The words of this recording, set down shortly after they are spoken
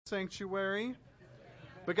sanctuary.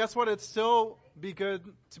 But guess what? It'd still be good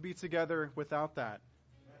to be together without that.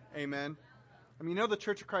 Amen. I mean, the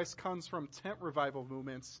Church of Christ comes from tent revival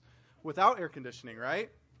movements without air conditioning, right?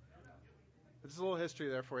 There's a little history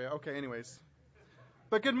there for you. Okay, anyways.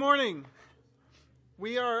 But good morning.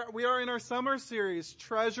 We are in our summer series,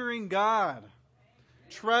 Treasuring God.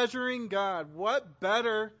 Treasuring God. What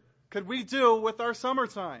better could we do with our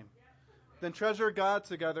summertime than treasure God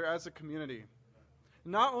together as a community?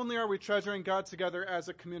 Not only are we treasuring God together as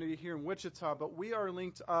a community here in Wichita, but we are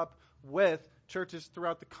linked up with churches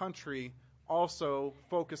throughout the country also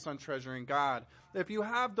focused on treasuring God. If you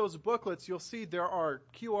have those booklets, you'll see there are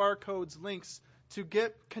QR codes, links to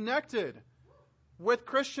get connected with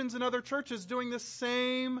Christians and other churches doing the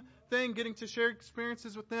same thing, getting to share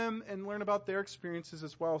experiences with them and learn about their experiences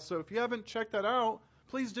as well. So if you haven't checked that out,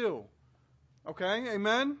 please do. Okay?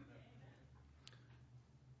 Amen?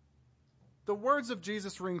 The words of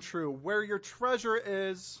Jesus ring true. Where your treasure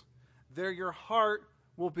is, there your heart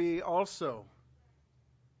will be also.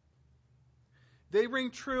 They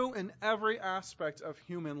ring true in every aspect of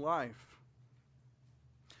human life.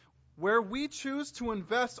 Where we choose to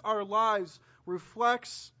invest our lives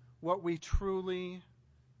reflects what we truly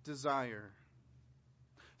desire.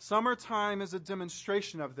 Summertime is a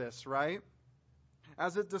demonstration of this, right?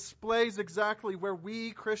 As it displays exactly where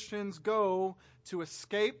we Christians go to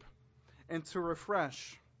escape and to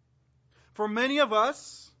refresh. For many of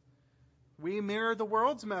us, we mirror the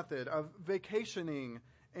world's method of vacationing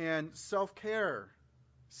and self-care,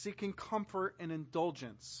 seeking comfort and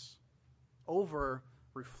indulgence over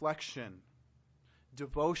reflection,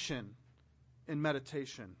 devotion, and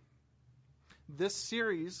meditation. This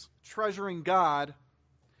series, Treasuring God,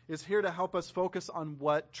 is here to help us focus on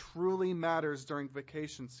what truly matters during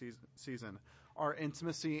vacation season, our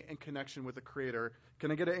intimacy and connection with the Creator. Can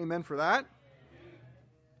I get an amen for that?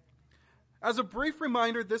 As a brief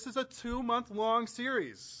reminder, this is a 2-month-long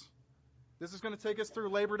series. This is going to take us through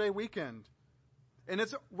Labor Day weekend. And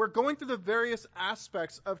we're going through the various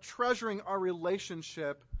aspects of treasuring our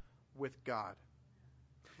relationship with God.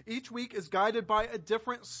 Each week is guided by a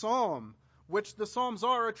different psalm, which the Psalms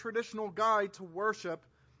are a traditional guide to worship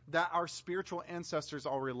that our spiritual ancestors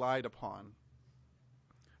all relied upon.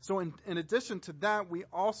 So in addition to that, we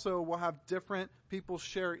also will have different people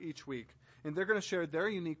share each week. And they're going to share their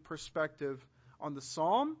unique perspective on the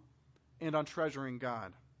psalm and on treasuring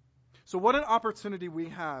God. So what an opportunity we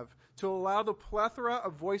have to allow the plethora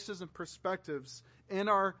of voices and perspectives in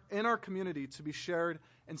our community to be shared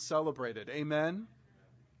and celebrated. Amen?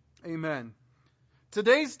 Amen.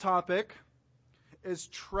 Today's topic is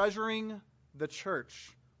treasuring the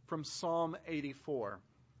church from Psalm 84.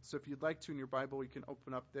 So if you'd like to in your Bible, you can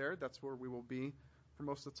open up there. That's where we will be for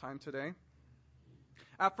most of the time today.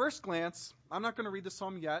 At first glance, I'm not going to read the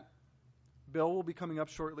psalm yet. Bill will be coming up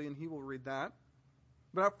shortly and he will read that.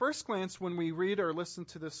 But at first glance, when we read or listen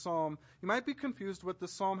to this psalm, you might be confused what the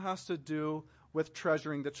psalm has to do with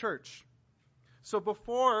treasuring the church. So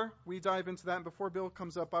before we dive into that and before Bill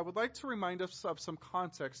comes up, I would like to remind us of some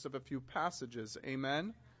context of a few passages.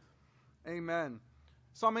 Amen? Amen.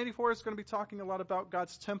 Psalm 84 is going to be talking a lot about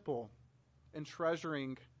God's temple and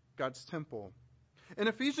treasuring God's temple. In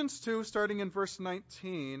Ephesians 2, starting in verse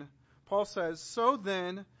 19, Paul says, "So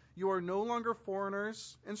then, you are no longer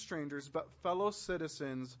foreigners and strangers, but fellow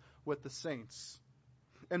citizens with the saints,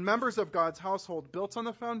 and members of God's household, built on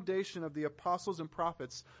the foundation of the apostles and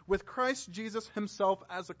prophets, with Christ Jesus himself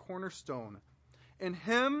as a cornerstone. In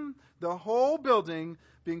him, the whole building,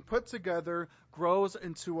 being put together, grows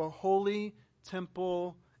into a holy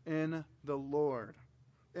temple in the Lord.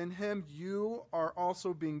 In him, you are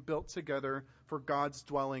also being built together for God's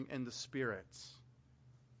dwelling in the Spirit."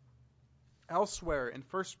 Elsewhere in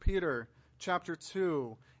 1 Peter chapter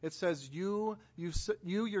 2, it says, you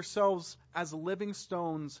yourselves as living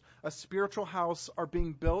stones, a spiritual house, are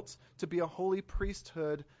being built to be a holy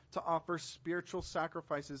priesthood, to offer spiritual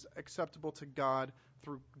sacrifices acceptable to God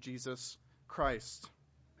through Jesus Christ.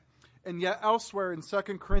 And yet elsewhere in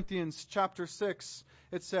 2 Corinthians chapter 6,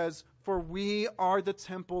 it says, "For we are the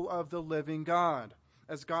temple of the living God.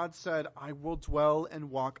 As God said, I will dwell and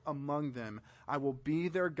walk among them. I will be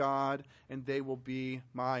their God, and they will be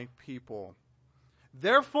my people."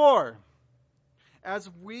 Therefore, as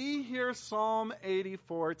we hear Psalm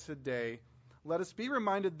 84 today, let us be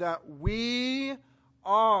reminded that we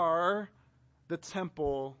are the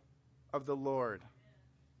temple of the Lord.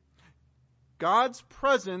 God's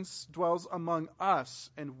presence dwells among us,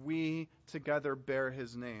 and we together bear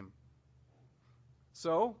his name.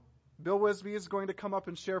 So, Bill Wisby is going to come up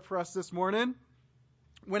and share for us this morning.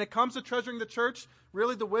 When it comes to treasuring the church,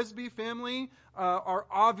 really the Wisby family are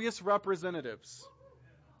obvious representatives.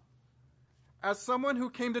 As someone who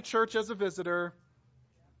came to church as a visitor,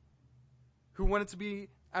 who wanted to be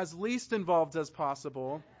as least involved as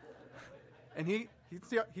possible, and he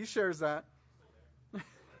shares that.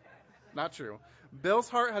 Not true. Bill's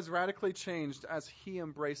heart has radically changed as he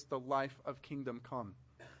embraced the life of Kingdom Come.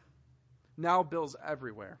 Now Bill's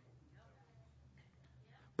everywhere.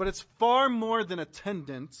 But it's far more than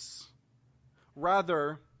attendance.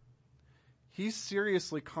 Rather, he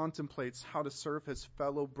seriously contemplates how to serve his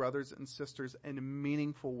fellow brothers and sisters in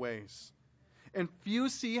meaningful ways. And few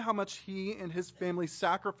see how much he and his family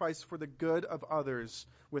sacrifice for the good of others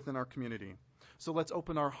within our community. So let's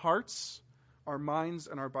open our hearts, our minds,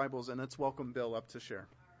 and our Bibles, and let's welcome Bill up to share.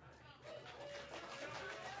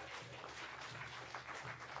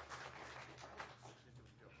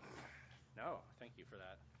 No, thank you for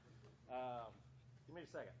that. Give me a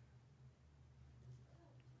second.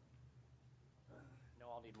 No,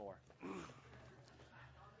 I'll need more.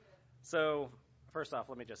 So, first off,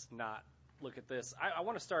 let me just not look at this. I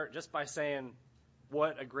want to start just by saying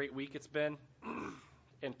what a great week it's been.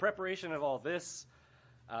 In preparation of all this,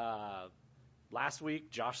 last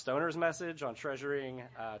week, Josh Stoner's message on treasuring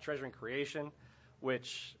creation,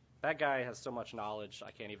 which that guy has so much knowledge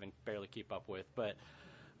I can't even barely keep up with. But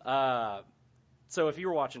so if you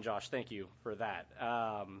were watching, Josh, thank you for that.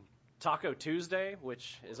 Taco Tuesday,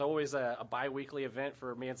 which is always a bi-weekly event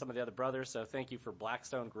for me and some of the other brothers, so thank you for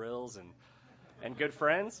Blackstone Grills and good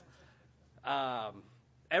friends.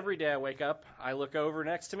 Every day I wake up, I look over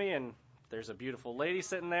next to me, and there's a beautiful lady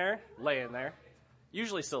sitting there, laying there,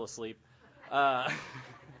 usually still asleep.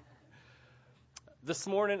 This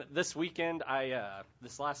weekend,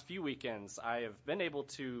 this last few weekends, I have been able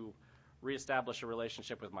to reestablish a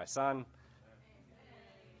relationship with my son.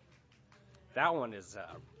 That one is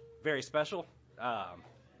very special. Wow,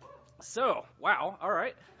 all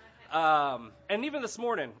right. And even this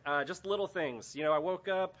morning, just little things. I woke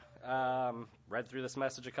up, read through this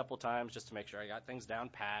message a couple times just to make sure I got things down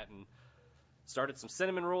pat, and started some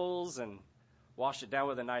cinnamon rolls and washed it down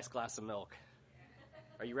with a nice glass of milk.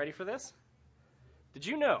 Are you ready for this? Did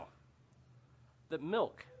you know that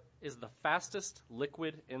milk is the fastest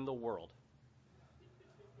liquid in the world?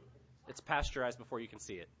 It's pasteurized before you can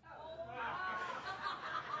see it.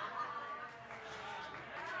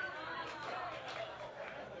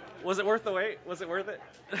 Was it worth the wait? Was it worth it?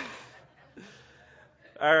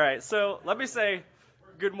 All right, so let me say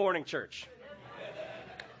good morning, church.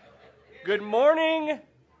 Good morning,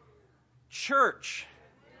 church.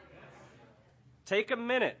 Take a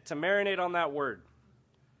minute to marinate on that word.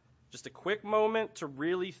 Just a quick moment to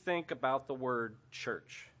really think about the word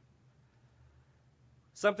church.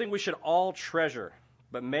 Something we should all treasure,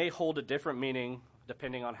 but may hold a different meaning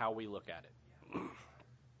depending on how we look at it.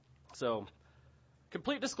 So,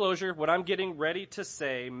 complete disclosure, what I'm getting ready to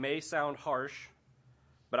say may sound harsh,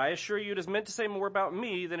 but I assure you it is meant to say more about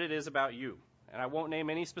me than it is about you. And I won't name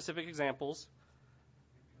any specific examples.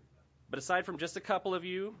 But aside from just a couple of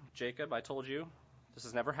you, Jacob, I told you, this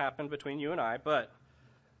has never happened between you and I, but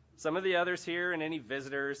some of the others here and any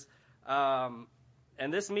visitors, and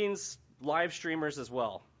this means live streamers as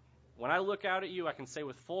well. When I look out at you, I can say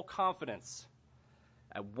with full confidence,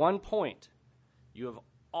 at one point, you have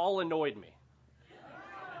all annoyed me.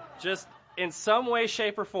 Just in some way,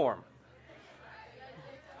 shape, or form.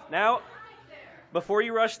 Now, before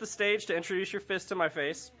you rush the stage to introduce your fist to my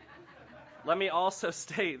face, let me also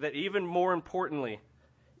state that even more importantly,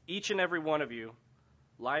 each and every one of you,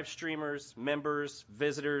 live streamers, members,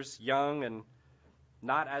 visitors, young and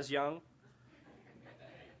not as young,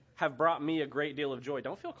 have brought me a great deal of joy.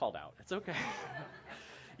 Don't feel called out. It's okay.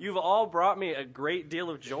 You've all brought me a great deal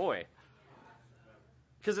of joy.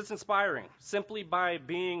 Because it's inspiring. Simply by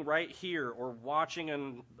being right here or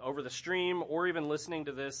watching over the stream or even listening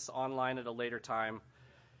to this online at a later time,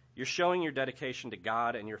 you're showing your dedication to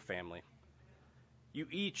God and your family. You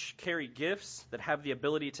each carry gifts that have the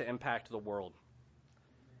ability to impact the world.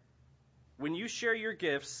 When you share your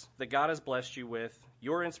gifts that God has blessed you with,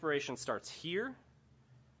 your inspiration starts here,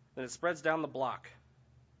 then it spreads down the block,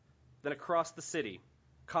 then across the city,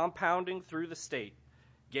 compounding through the state.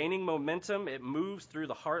 Gaining momentum, it moves through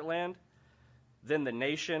the heartland, then the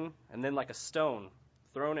nation, and then like a stone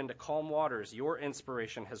thrown into calm waters, your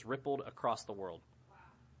inspiration has rippled across the world. Wow.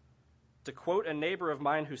 To quote a neighbor of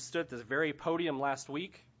mine who stood at this very podium last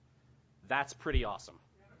week, that's pretty awesome.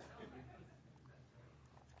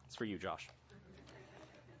 It's for you, Josh.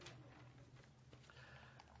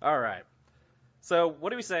 All right. So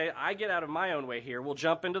what do we say? I get out of my own way here. We'll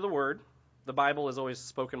jump into the Word. The Bible is always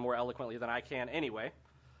spoken more eloquently than I can anyway.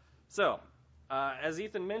 So, as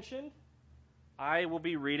Ethan mentioned, I will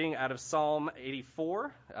be reading out of Psalm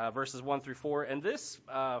 84, verses 1 through 4. And this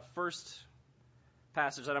first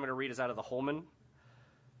passage that I'm going to read is out of the Holman.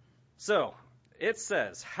 So, it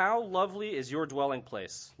says, "How lovely is your dwelling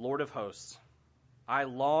place, Lord of hosts. I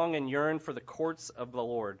long and yearn for the courts of the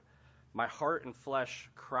Lord. My heart and flesh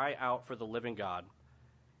cry out for the living God.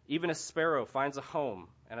 Even a sparrow finds a home,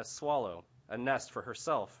 and a swallow a nest for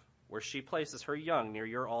herself, where she places her young near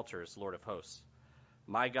your altars, Lord of hosts.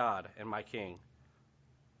 My God and my King."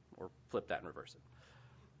 Or flip that and reverse it.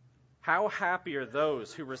 "How happy are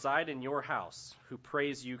those who reside in your house, who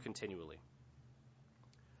praise you continually."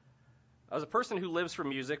 As a person who lives for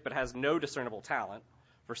music but has no discernible talent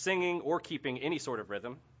for singing or keeping any sort of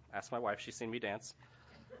rhythm, ask my wife, she's seen me dance,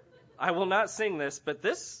 I will not sing this, but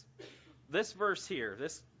this verse here,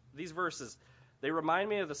 these verses, they remind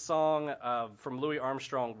me of the song from Louis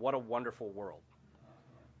Armstrong, "What a Wonderful World."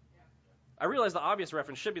 I realize the obvious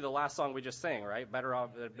reference should be the last song we just sang, right?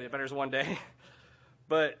 Better's One Day.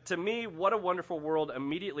 But to me, "What a Wonderful World"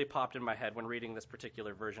 immediately popped in my head when reading this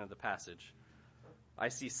particular version of the passage. I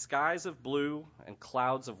see skies of blue and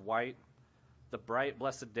clouds of white, the bright,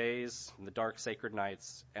 blessed days and the dark, sacred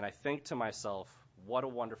nights, and I think to myself, what a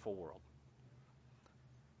wonderful world.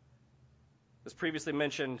 As previously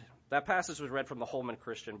mentioned, that passage was read from the Holman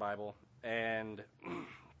Christian Bible, and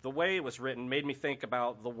the way it was written made me think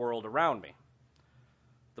about the world around me,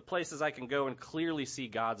 the places I can go and clearly see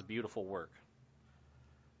God's beautiful work.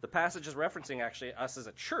 The passage is referencing actually us as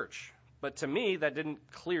a church, but to me that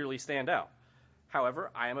didn't clearly stand out.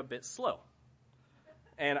 However, I am a bit slow,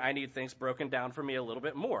 and I need things broken down for me a little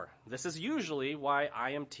bit more. This is usually why I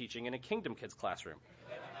am teaching in a Kingdom Kids classroom.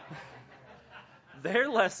 Their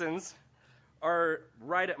lessons are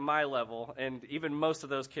right at my level, and even most of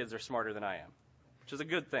those kids are smarter than I am, which is a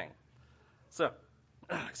good thing. So,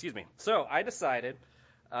 So I decided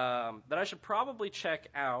that I should probably check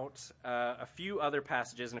out a few other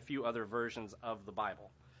passages and a few other versions of the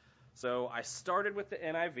Bible. So I started with the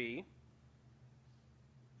NIV,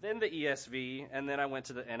 then the ESV, and then I went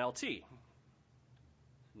to the NLT.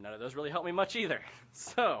 None of those really helped me much either.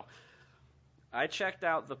 So I checked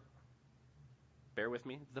out the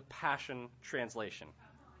Passion Translation.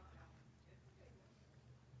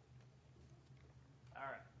 All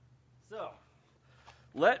right. So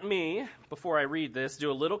let me, before I read this, do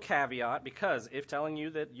a little caveat, because if telling you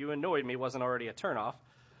that you annoyed me wasn't already a turnoff,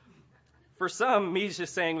 for some, me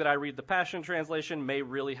just saying that I read the Passion Translation may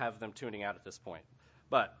really have them tuning out at this point.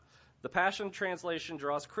 But the Passion Translation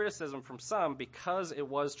draws criticism from some because it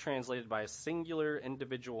was translated by a singular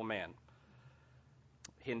individual man.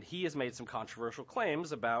 And he has made some controversial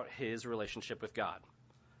claims about his relationship with God.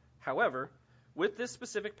 However, with this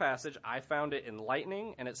specific passage, I found it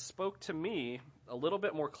enlightening, and it spoke to me a little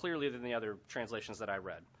bit more clearly than the other translations that I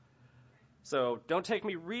read. So don't take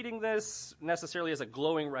me reading this necessarily as a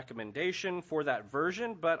glowing recommendation for that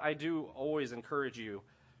version, but I do always encourage you,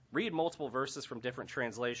 read multiple verses from different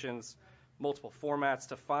translations, multiple formats,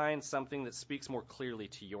 to find something that speaks more clearly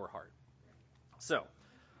to your heart. So,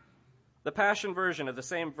 the Passion version of the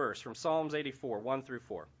same verse from Psalms 84, 1 through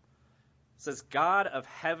 4, says, "God of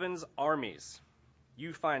heaven's armies,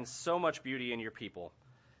 you find so much beauty in your people.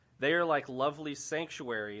 They are like lovely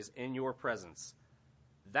sanctuaries in your presence."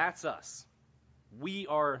 That's us. We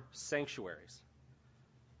are sanctuaries.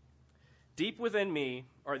 "Deep within me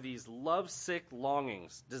are these lovesick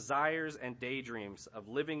longings, desires, and daydreams of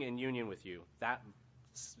living in union with you."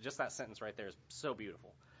 Just that sentence right there is so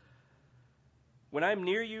beautiful. "When I'm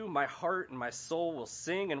near you, my heart and my soul will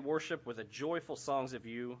sing and worship with a joyful songs of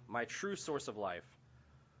you, my true source of life.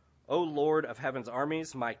 O Lord of heaven's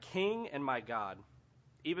armies, my King and my God.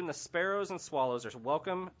 Even the sparrows and swallows are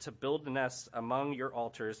welcome to build nests among your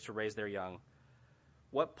altars to raise their young.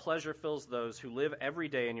 What pleasure fills those who live every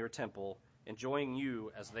day in your temple, enjoying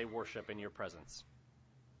you as they worship in your presence."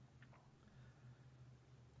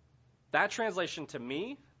 That translation to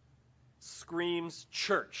me screams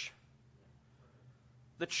church.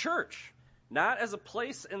 The church, not as a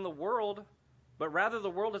place in the world, but rather the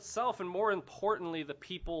world itself, and more importantly, the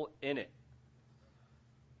people in it.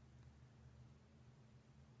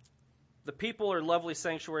 The people are lovely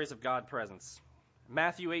sanctuaries of God's presence.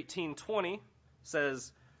 Matthew 18:20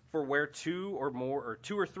 says, "For where two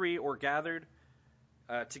or three are gathered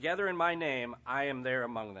together in my name, I am there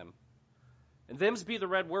among them." And them's be the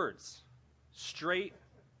red words, straight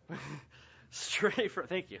from,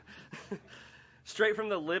 thank you, straight from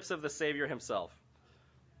the lips of the Savior himself.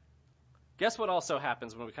 Guess what also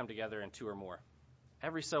happens when we come together in two or more?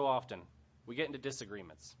 Every so often, we get into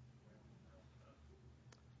disagreements.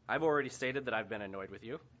 I've already stated that I've been annoyed with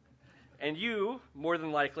you. And you, more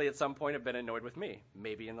than likely, at some point have been annoyed with me,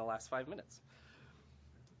 maybe in the last 5 minutes.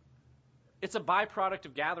 It's a byproduct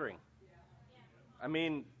of gathering. I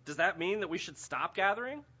mean, does that mean that we should stop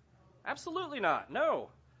gathering? Absolutely not. No.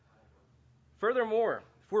 Furthermore,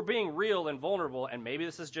 if we're being real and vulnerable, and maybe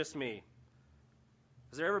this is just me,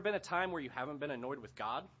 has there ever been a time where you haven't been annoyed with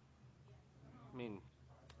God? I mean,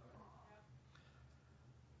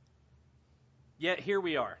 yet here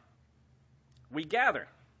we are. We gather.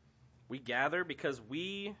 We gather because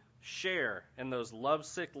we share in those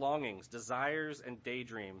lovesick longings, desires, and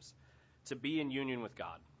daydreams to be in union with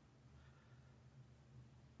God.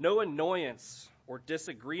 No annoyance or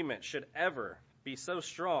disagreement should ever be so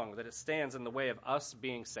strong that it stands in the way of us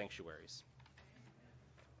being sanctuaries.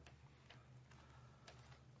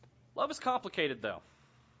 Love is complicated, though.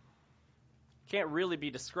 Can't really be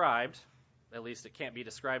described. At least it can't be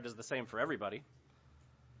described as the same for everybody.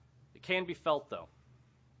 It can be felt, though.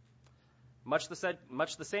 Much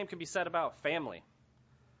the same can be said about family.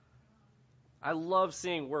 I love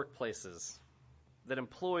seeing workplaces that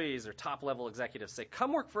employees or top-level executives say,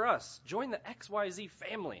 come work for us. Join the XYZ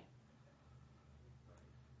family.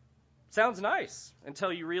 Sounds nice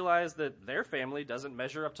until you realize that their family doesn't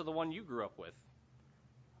measure up to the one you grew up with.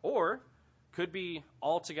 Or could be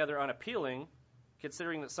altogether unappealing,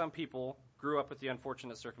 considering that some people grew up with the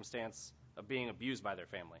unfortunate circumstance of being abused by their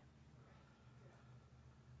family.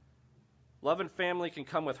 Love and family can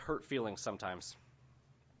come with hurt feelings sometimes.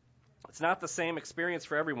 It's not the same experience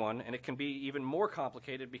for everyone, and it can be even more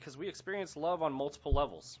complicated because we experience love on multiple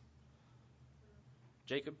levels.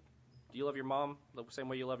 Jacob, do you love your mom the same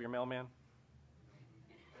way you love your mailman?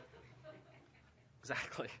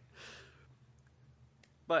 Exactly.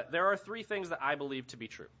 But there are 3 things that I believe to be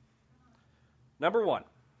true. Number 1,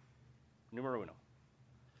 numero uno,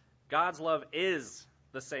 God's love is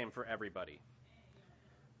the same for everybody.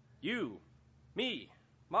 You, me,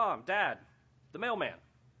 mom, dad, the mailman.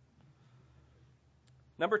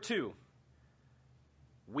 Number 2,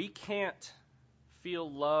 we can't feel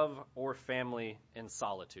love or family in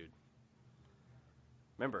solitude.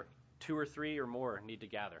 Remember, 2 or 3 or more need to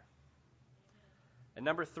gather. And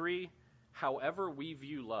number 3, however we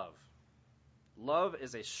view love, love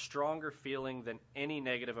is a stronger feeling than any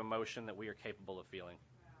negative emotion that we are capable of feeling.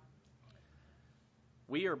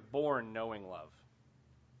 We are born knowing love.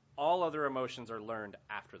 All other emotions are learned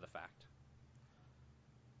after the fact.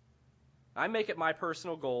 I make it my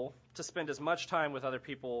personal goal to spend as much time with other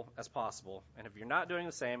people as possible, and if you're not doing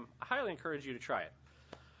the same, I highly encourage you to try it.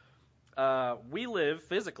 We live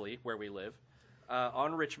physically where we live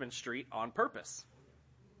on Richmond Street on purpose.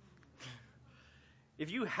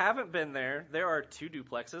 If you haven't been there, there are 2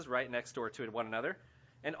 duplexes right next door to one another,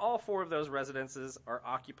 and all 4 of those residences are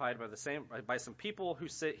occupied by some people who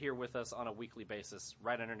sit here with us on a weekly basis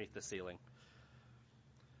right underneath the ceiling.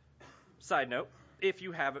 Side note, if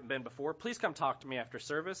you haven't been before, please come talk to me after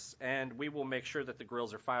service, and we will make sure that the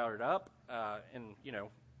grills are fired up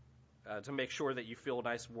to make sure that you feel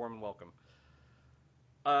nice, warm, and welcome.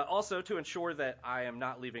 Also, to ensure that I am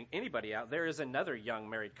not leaving anybody out, there is another young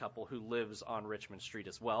married couple who lives on Richmond Street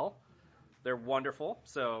as well. They're wonderful,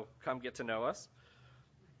 so come get to know us.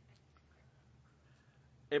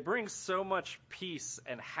 It brings so much peace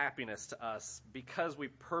and happiness to us because we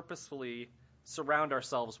purposefully surround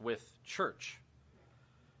ourselves with church.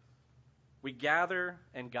 We gather,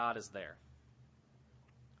 and God is there.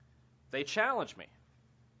 They challenge me,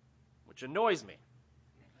 which annoys me.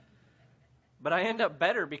 But I end up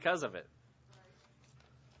better because of it.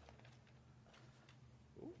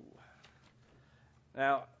 Ooh.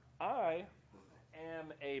 Now, I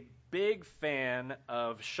am a big fan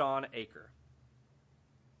of Shawn Achor.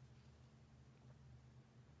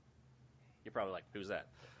 You're probably like, who's that?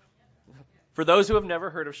 For those who have never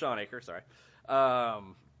heard of Shawn Achor, sorry.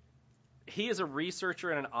 He is a researcher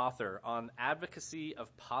and an author on advocacy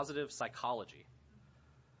of positive psychology.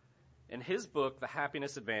 In his book, The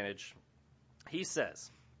Happiness Advantage, he says,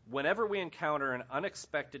 whenever we encounter an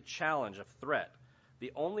unexpected challenge of threat,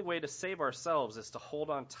 the only way to save ourselves is to hold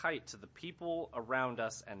on tight to the people around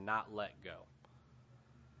us and not let go.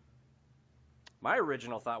 My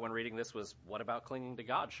original thought when reading this was, what about clinging to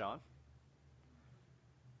God, Shawn?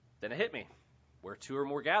 Then it hit me. Where 2 or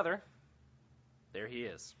more gather, there he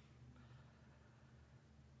is.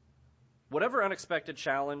 Whatever unexpected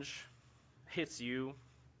challenge hits you,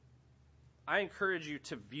 I encourage you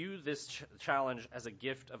to view this challenge as a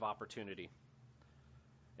gift of opportunity.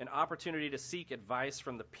 An opportunity to seek advice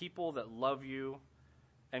from the people that love you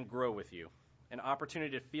and grow with you. An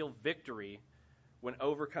opportunity to feel victory when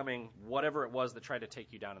overcoming whatever it was that tried to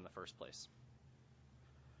take you down in the first place.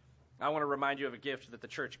 I want to remind you of a gift that the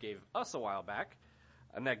church gave us a while back,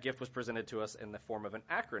 and that gift was presented to us in the form of an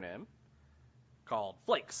acronym called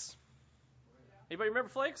FLAKES. Anybody remember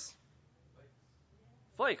FLAKES?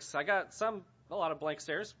 FLAKES. I got a lot of blank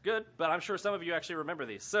stares. Good, but I'm sure some of you actually remember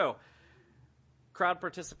these. So, crowd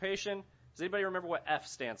participation. Does anybody remember what F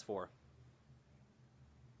stands for?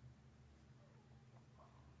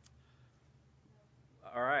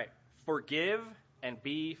 All right. Forgive and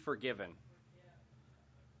be forgiven.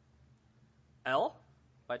 L,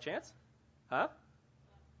 by chance? Huh?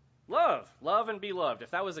 Love. Love and be loved.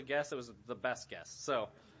 If that was a guess, it was the best guess. So,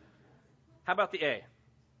 how about the A?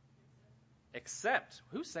 Accept.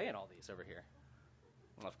 Who's saying all these over here?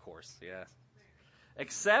 Of course, yeah.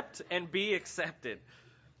 Accept and be accepted.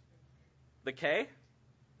 The K?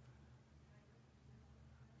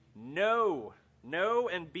 Know. Know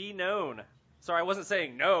and be known. Sorry, I wasn't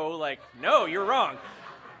saying no, like, no, you're wrong.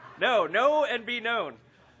 No, know and be known.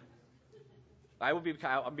 I'm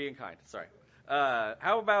being kind, sorry.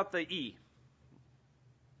 How about the E?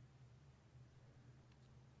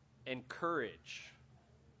 Encourage.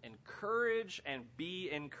 Encourage and be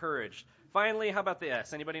encouraged. Finally, how about the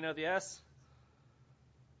S? Anybody know the S?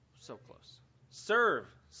 So close. Serve.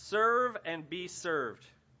 Serve and be served.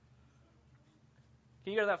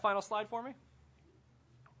 Can you go to that final slide for me?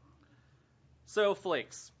 So,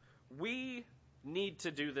 Flakes, we need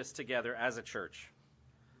to do this together as a church.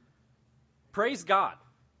 Praise God,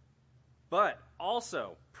 but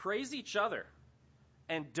also praise each other,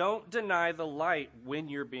 and don't deny the light when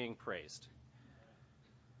you're being praised.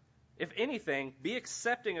 If anything, be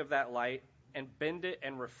accepting of that light and bend it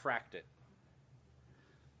and refract it.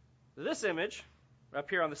 This image up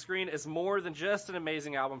here on the screen is more than just an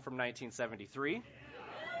amazing album from 1973.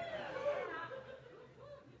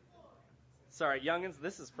 Sorry, youngins,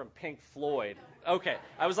 this is from Pink Floyd. Okay,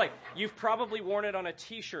 I was like, you've probably worn it on a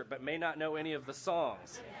t-shirt but may not know any of the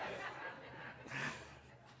songs.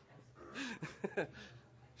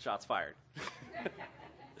 Shots fired.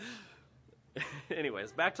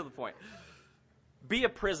 Anyways, back to the point. Be a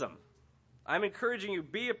prism. I'm encouraging you,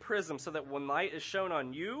 be a prism so that when light is shown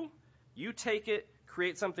on you, you take it,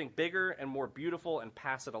 create something bigger and more beautiful, and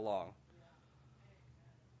pass it along.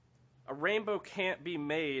 A rainbow can't be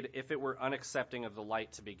made if it were unaccepting of the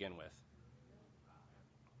light to begin with.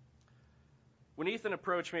 When Ethan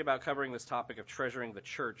approached me about covering this topic of treasuring the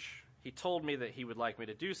church, he told me that he would like me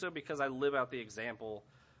to do so because I live out the example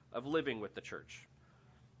of living with the church.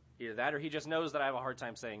 Either that or he just knows that I have a hard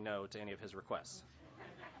time saying no to any of his requests.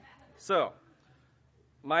 So,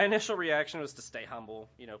 my initial reaction was to stay humble,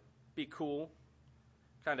 be cool,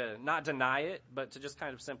 kind of not deny it, but to just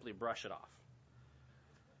kind of simply brush it off.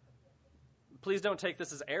 Please don't take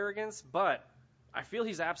this as arrogance, but I feel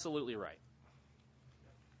he's absolutely right.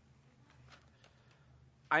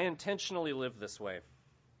 I intentionally live this way.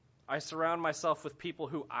 I surround myself with people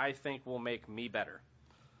who I think will make me better.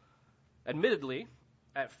 Admittedly,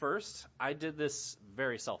 at first, I did this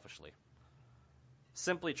very selfishly,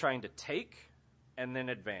 simply trying to take and then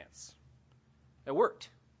advance. It worked,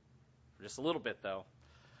 for just a little bit though.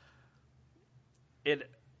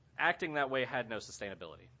 Acting that way had no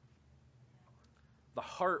sustainability. The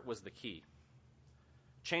heart was the key.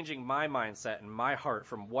 Changing my mindset and my heart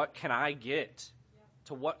from what can I get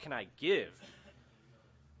to what can I give.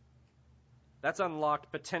 That's unlocked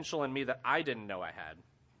potential in me that I didn't know I had.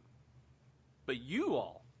 But you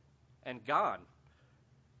all and God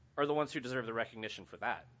are the ones who deserve the recognition for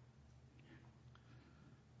that.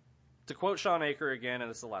 To quote Sean Aker again, and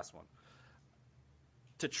this is the last one.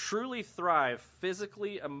 To truly thrive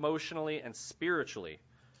physically, emotionally, and spiritually,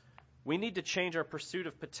 we need to change our pursuit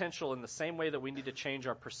of potential in the same way that we need to change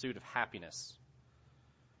our pursuit of happiness.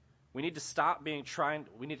 We need to stop trying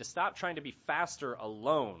to be faster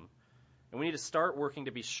alone, and we need to start working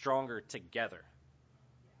to be stronger together.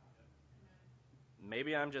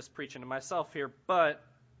 Maybe I'm just preaching to myself here, but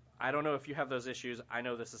I don't know if you have those issues. I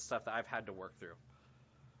know this is stuff that I've had to work through.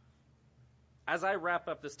 As I wrap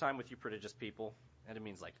up this time with you prodigious people, and it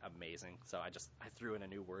means like amazing, so I threw in a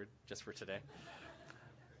new word just for today.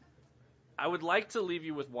 I would like to leave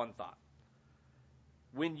you with one thought.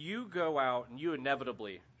 When you go out and you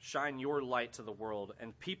inevitably shine your light to the world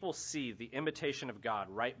and people see the imitation of God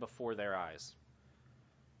right before their eyes,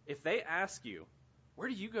 if they ask you, where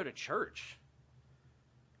do you go to church?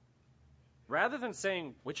 Rather than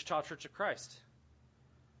saying Wichita Church of Christ,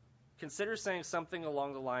 consider saying something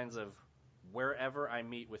along the lines of wherever I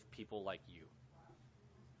meet with people like you.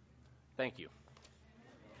 Thank you.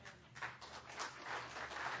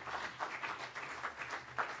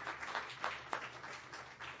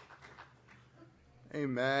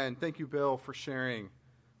 Amen. Thank you, Bill, for sharing.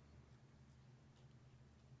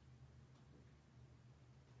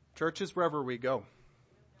 Church is wherever we go.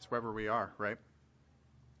 It's wherever we are, right?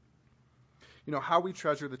 You know, how we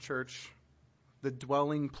treasure the church, the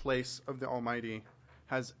dwelling place of the Almighty,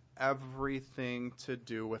 has everything to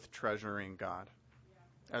do with treasuring God.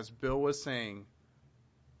 As Bill was saying,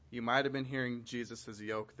 you might have been hearing Jesus'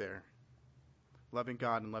 yoke there. Loving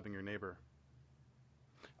God and loving your neighbor.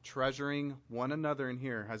 Treasuring one another in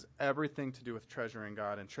here has everything to do with treasuring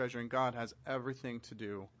God, and treasuring God has everything to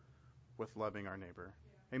do with loving our neighbor.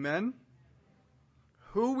 Amen?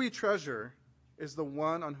 Who we treasure is the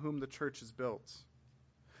one on whom the church is built.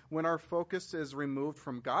 When our focus is removed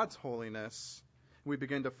from God's holiness, we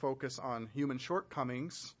begin to focus on human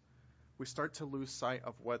shortcomings, we start to lose sight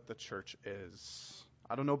of what the church is.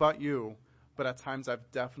 I don't know about you, but at times I've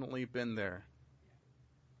definitely been there.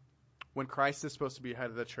 When Christ is supposed to be head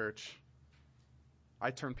of the church,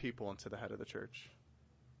 I turn people into the head of the church.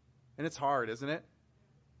 And it's hard, isn't it?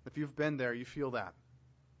 If you've been there, you feel that.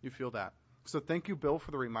 You feel that. So thank you, Bill, for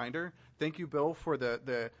the reminder. Thank you, Bill, for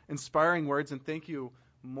the inspiring words. And thank you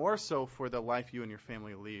more so for the life you and your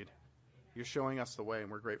family lead. You're showing us the way, and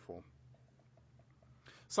we're grateful.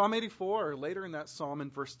 Psalm 84, later in that psalm in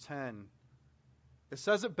verse 10, it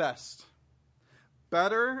says it best.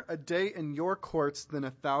 Better a day in your courts than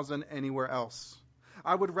 1,000 anywhere else.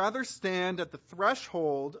 I would rather stand at the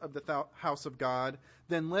threshold of the house of God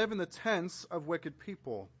than live in the tents of wicked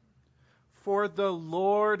people. For the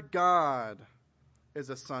Lord God is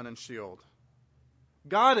a sun and shield.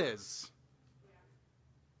 God is.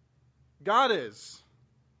 God is.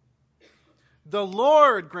 The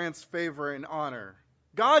Lord grants favor and honor.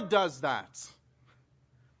 God does that.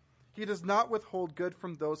 He does not withhold good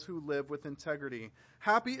from those who live with integrity.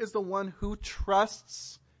 Happy is the one who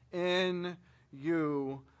trusts in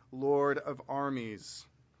you, Lord of armies.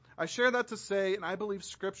 I share that to say, and I believe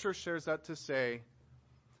Scripture shares that to say,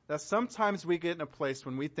 that sometimes we get in a place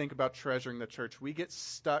when we think about treasuring the church, we get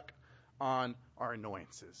stuck on our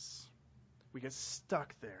annoyances. We get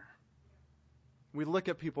stuck there. We look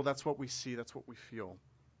at people, that's what we see, that's what we feel.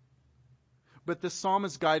 But this psalm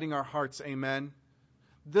is guiding our hearts, amen?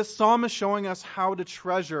 This psalm is showing us how to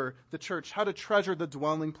treasure the church, how to treasure the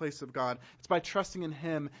dwelling place of God. It's by trusting in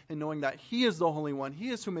Him and knowing that He is the Holy One. He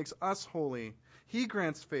is who makes us holy. He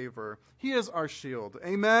grants favor. He is our shield.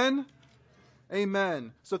 Amen?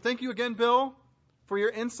 Amen. So thank you again, Bill, for your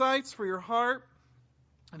insights, for your heart,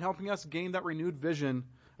 and helping us gain that renewed vision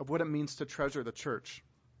of what it means to treasure the church.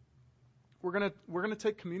 We're gonna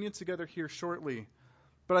take communion together here shortly,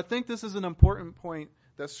 but I think this is an important point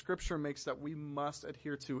that Scripture makes that we must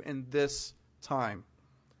adhere to in this time.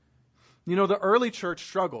 You know, the early church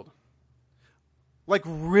struggled, like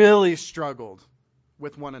really struggled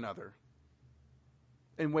with one another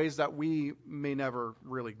in ways that we may never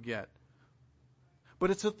really get. But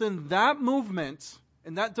it's within that movement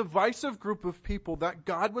and that divisive group of people that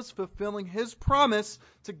God was fulfilling His promise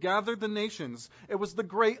to gather the nations. It was the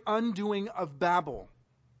great undoing of Babel.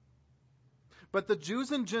 But the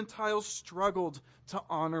Jews and Gentiles struggled to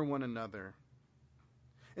honor one another.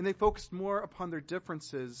 And they focused more upon their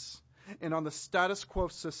differences and on the status quo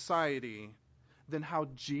of society than how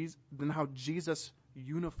Jesus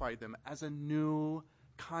unified them as a new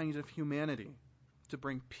kind of humanity to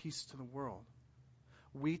bring peace to the world.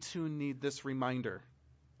 We too need this reminder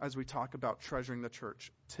as we talk about treasuring the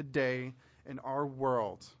church today in our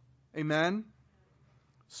world. Amen?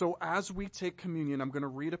 So as we take communion, I'm going to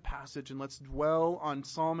read a passage, and let's dwell on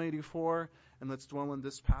Psalm 84, and let's dwell on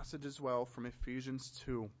this passage as well from Ephesians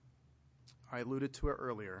 2. I alluded to it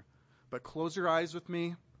earlier. But close your eyes with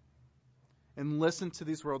me and listen to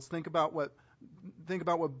these words. Think about what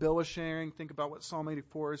Bill is sharing. Think about what Psalm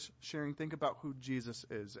 84 is sharing. Think about who Jesus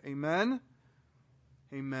is. Amen?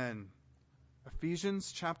 Amen.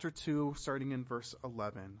 Ephesians chapter 2, starting in verse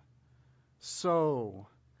 11. So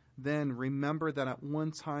then remember that at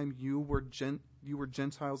one time you were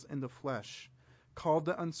Gentiles in the flesh, called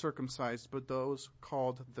the uncircumcised, but those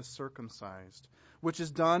called the circumcised, which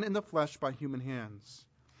is done in the flesh by human hands.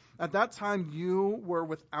 At that time you were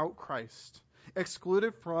without Christ,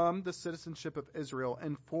 excluded from the citizenship of Israel,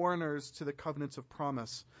 and foreigners to the covenants of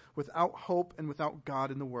promise, without hope and without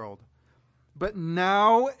God in the world. But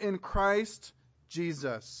now in Christ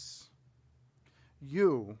Jesus,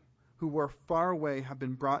 you who were far away have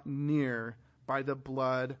been brought near by the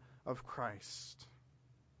blood of Christ.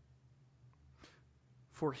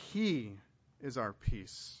 For He is our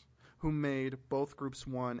peace, who made both groups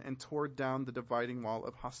one and tore down the dividing wall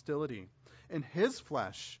of hostility. In His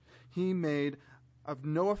flesh, He made of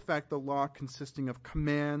no effect the law consisting of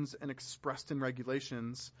commands and expressed in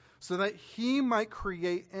regulations, so that He might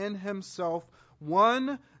create in Himself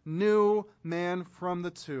one new man from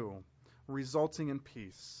the two, resulting in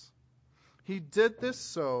peace. He did this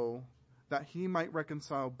so that he might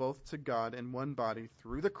reconcile both to God in one body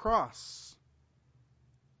through the cross,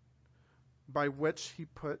 by which he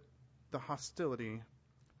put the hostility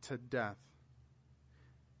to death.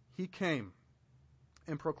 He came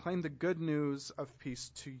and proclaimed the good news of peace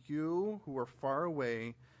to you who are far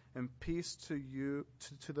away, and peace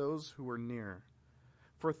to those who are near.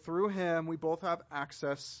 For through him we both have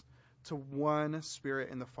access to one Spirit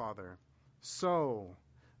in the Father. So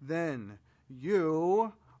then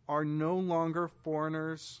you are no longer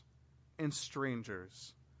foreigners and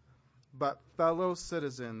strangers, but fellow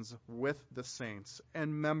citizens with the saints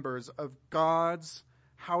and members of God's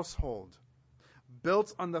household,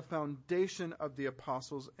 built on the foundation of the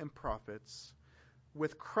apostles and prophets,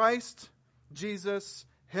 with Christ Jesus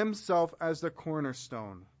himself as the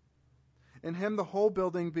cornerstone. In him the whole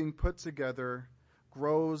building being put together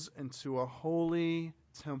grows into a holy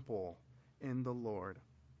temple in the Lord.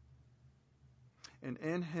 And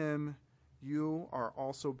in him you are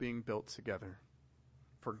also being built together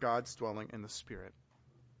for God's dwelling in the Spirit.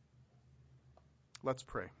 Let's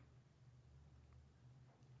pray.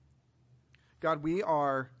 God, we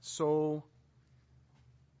are so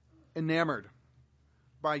enamored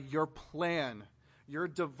by your plan, your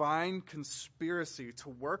divine conspiracy to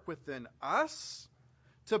work within us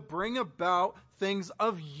to bring about things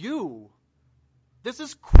of you. This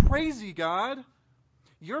is crazy, God.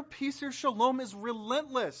 Your peace, your shalom is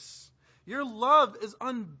relentless. Your love is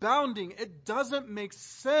unbounding. It doesn't make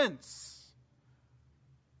sense.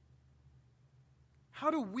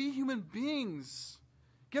 How do we human beings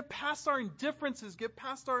get past our indifferences, get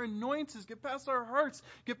past our annoyances, get past our hurts,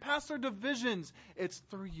 get past our divisions? It's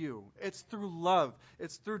through you. It's through love.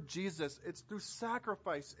 It's through Jesus. It's through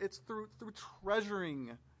sacrifice. It's through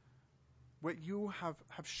treasuring what you have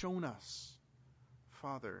shown us,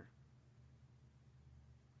 Father.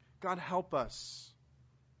 God, help us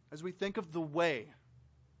as we think of the way,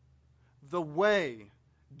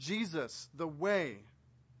 Jesus, the way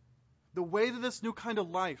to this new kind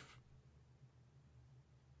of life,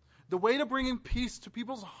 the way to bringing peace to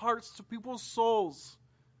people's hearts, to people's souls.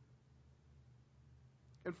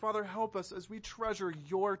 And Father, help us as we treasure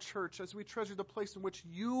your church, as we treasure the place in which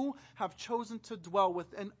you have chosen to dwell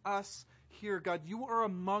within us here. God, you are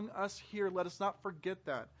among us here. Let us not forget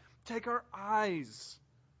that. Take our eyes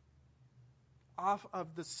off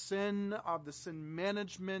of the sin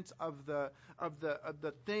management, of the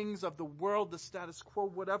things of the world, the status quo,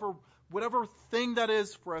 whatever thing that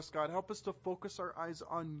is for us, God. Help us to focus our eyes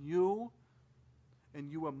on you and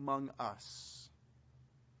you among us.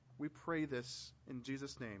 We pray this in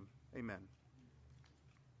Jesus' name. Amen.